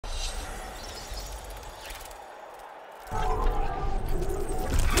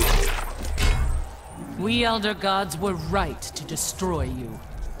We Elder Gods were right to destroy you.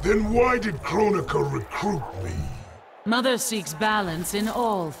 Then why did Kronika recruit me? Mother seeks balance in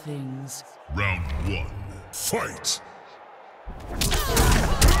all things. Round 1. Fight!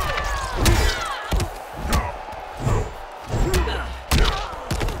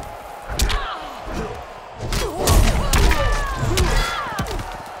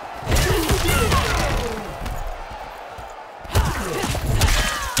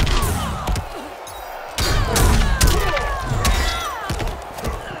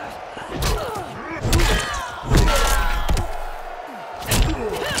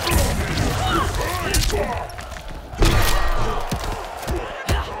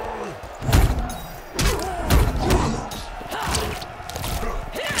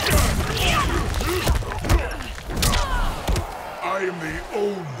 I am the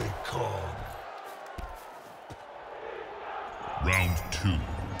only Kahn. Round 2.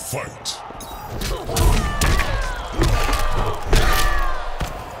 Fight!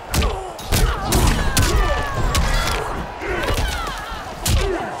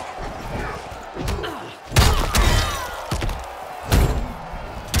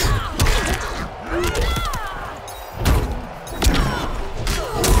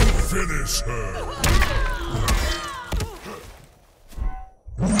 Finish her!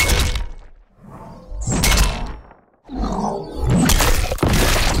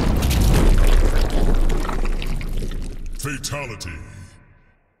 Fatality.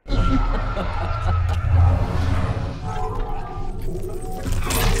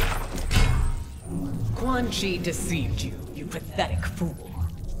 Quan Chi deceived you, you pathetic fool.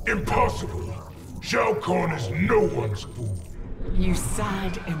 Impossible! Shao Kahn is no one's fool. You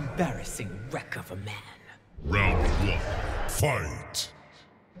sad, embarrassing wreck of a man. Round 1. Fight!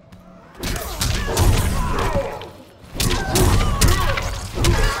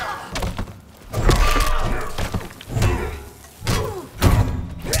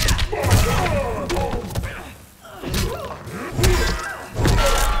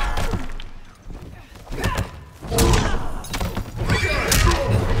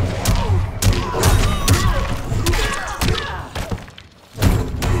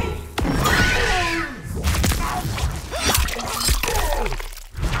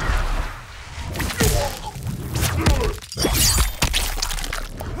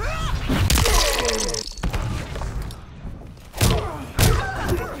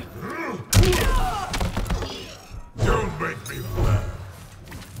 Don't make me laugh.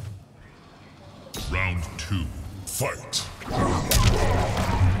 Round 2. Fight!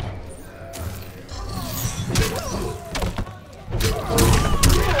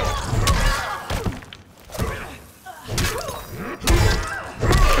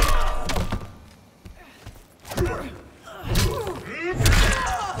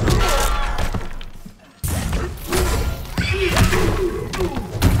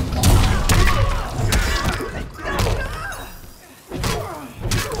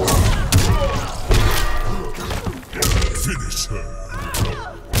 Finish her!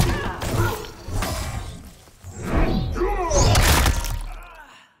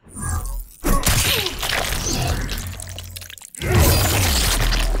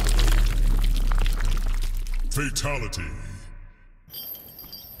 Fatality.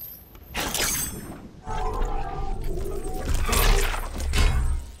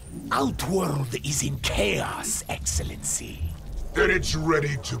 Outworld is in chaos, Excellency. Then it's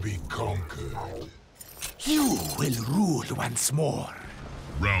ready to be conquered. You will rule once more.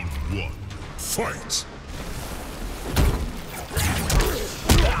 Round 1. Fight!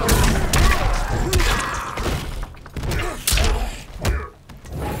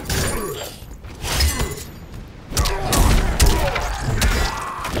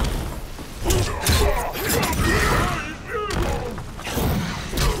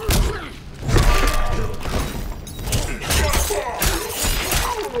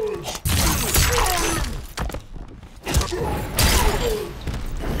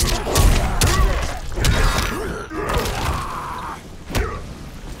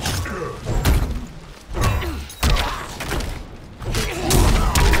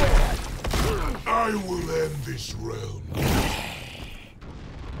 I will end this realm.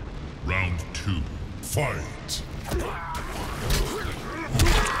 Round 2. Fight!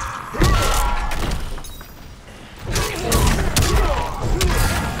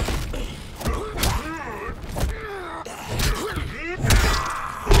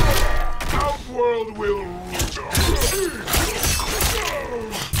 Outworld will rule.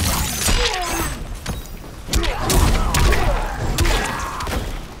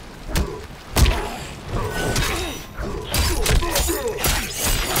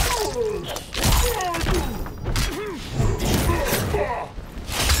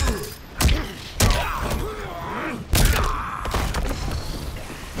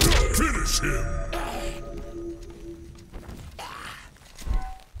 Finish him.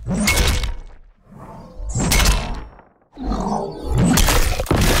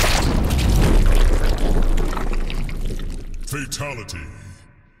 Fatality.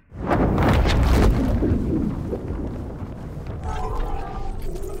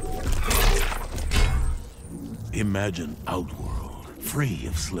 Imagine Outworld, free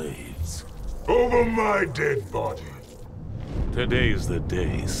of slaves. Over my dead body. Today's the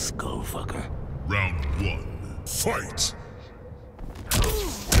day, skullfucker. Round 1. Fight!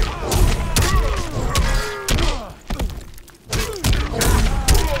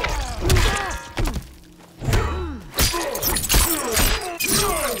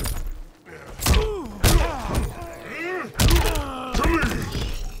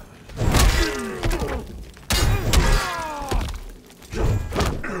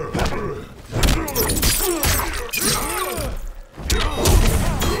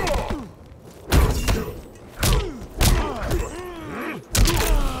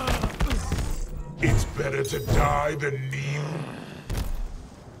 It's better to die than kneel.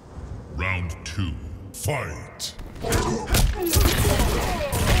 Round 2. Fight!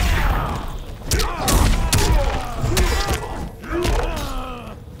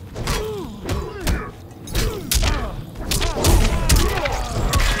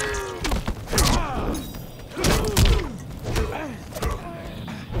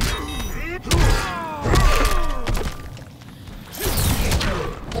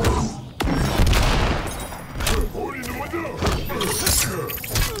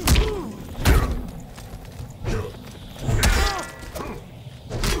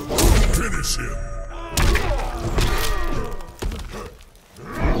 Finish him.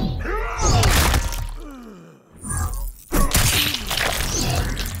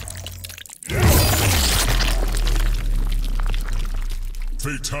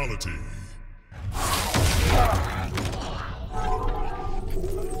 Fatality.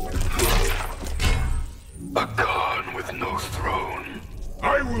 A Kahn with no throne.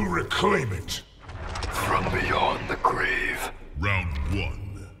 I will reclaim it. From beyond the grave. Round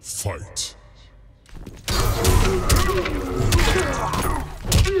 1. Fight!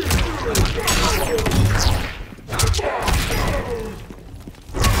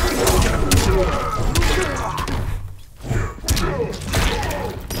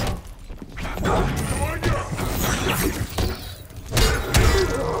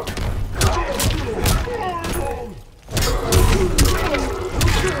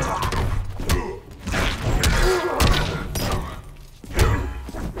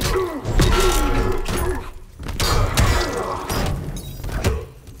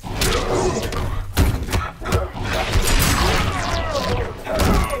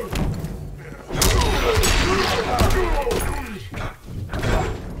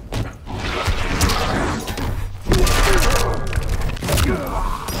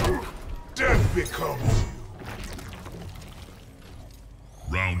 Death becomes you.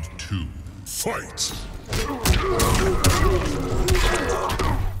 Round 2. Fight!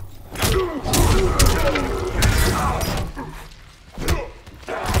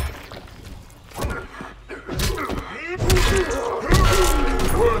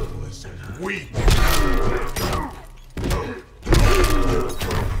 Worthless and weak.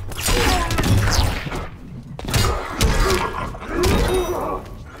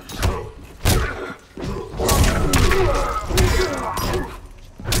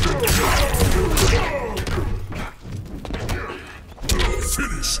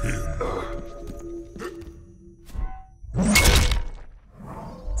 Finish him.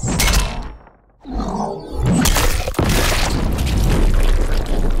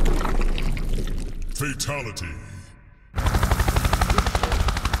 Fatality.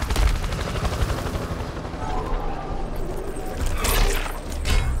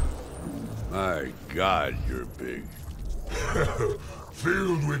 My God, you're big.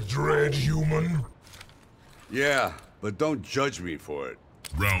 Filled with dread, human. Yeah, but don't judge me for it.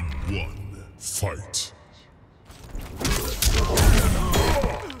 Round 1. Fight!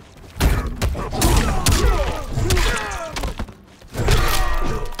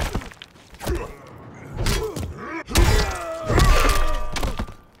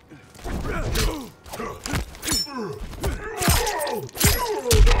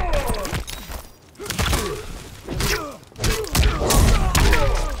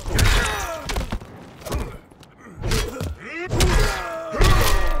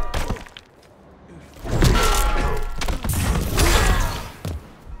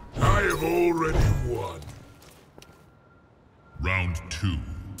 I have already won. Round 2.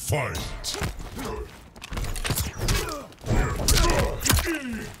 Fight!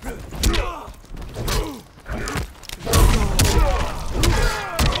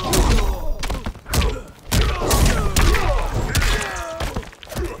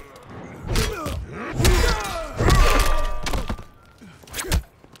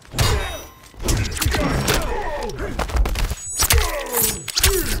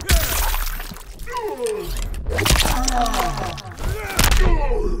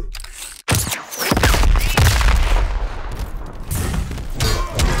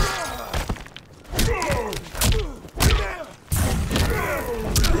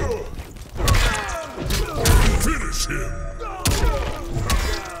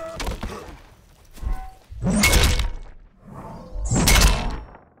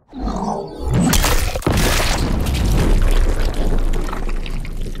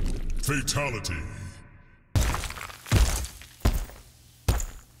 Fatality.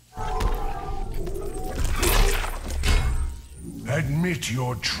 Admit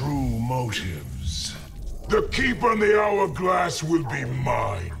your true motives. The keep on the hourglass will be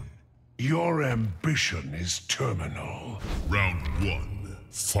mine. Your ambition is terminal. Round 1.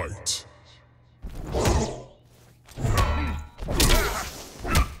 Fight.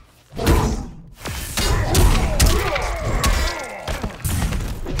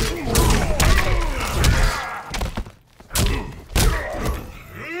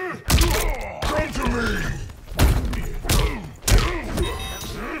 Come to me!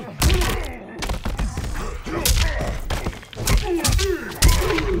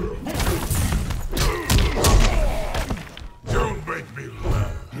 Don't make me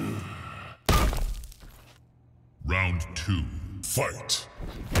laugh. Round 2. Fight.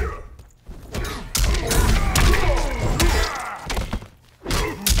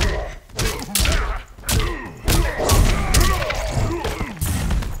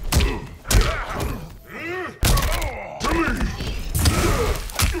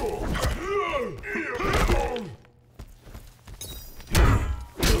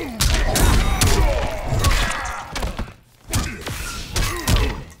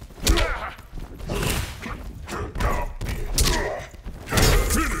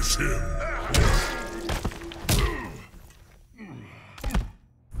 Finish him!